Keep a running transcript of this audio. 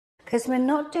because we're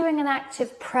not doing an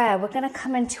active prayer. We're going to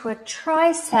come into a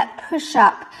tricep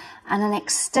push-up and an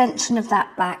extension of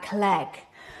that back leg,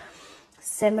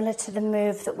 similar to the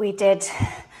move that we did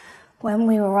when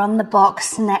we were on the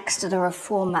box next to the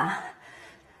reformer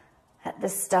at the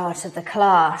start of the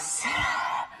class.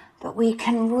 But we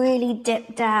can really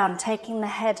dip down, taking the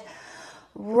head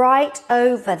right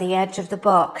over the edge of the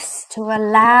box to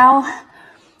allow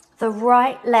the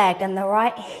right leg and the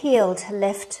right heel to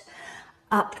lift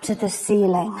up to the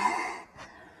ceiling.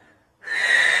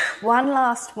 One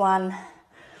last one.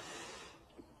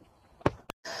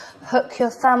 Hook your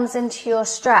thumbs into your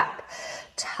strap.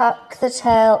 Tuck the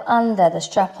tail under, the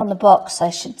strap on the box, I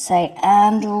should say,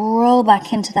 and roll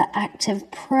back into that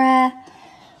active prayer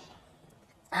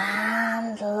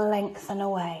and lengthen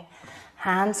away.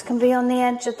 Hands can be on the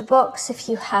edge of the box if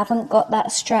you haven't got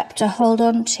that strap to hold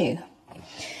on to.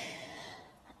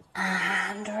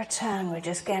 And return. We're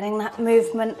just getting that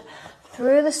movement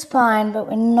through the spine, but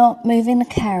we're not moving the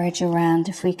carriage around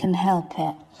if we can help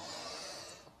it.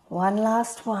 One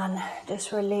last one,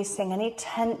 just releasing any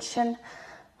tension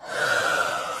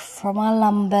from our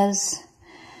lumbars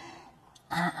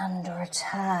and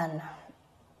return.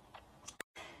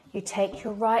 You take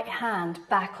your right hand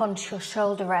back onto your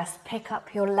shoulder rest, pick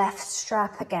up your left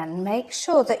strap again. Make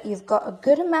sure that you've got a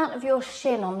good amount of your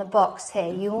shin on the box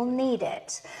here. You will need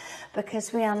it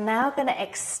because we are now going to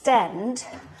extend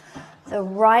the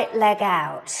right leg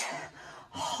out.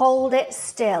 Hold it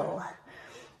still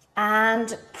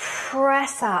and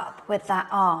press up with that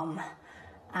arm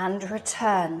and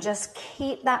return. Just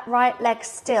keep that right leg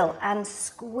still and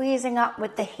squeezing up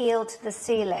with the heel to the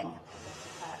ceiling.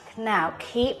 Now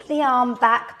keep the arm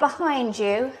back behind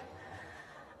you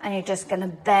and you're just going to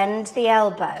bend the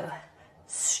elbow,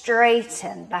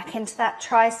 straighten back into that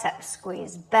tricep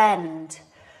squeeze, bend,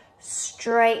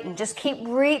 straighten, just keep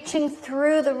reaching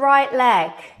through the right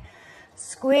leg,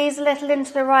 squeeze a little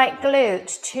into the right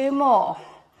glute, 2 more,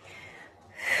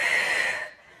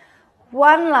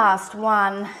 one last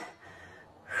one,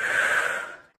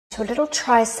 to a little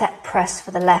tricep press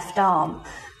for the left arm.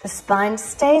 The spine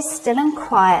stays still and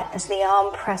quiet as the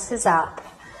arm presses up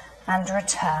and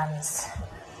returns.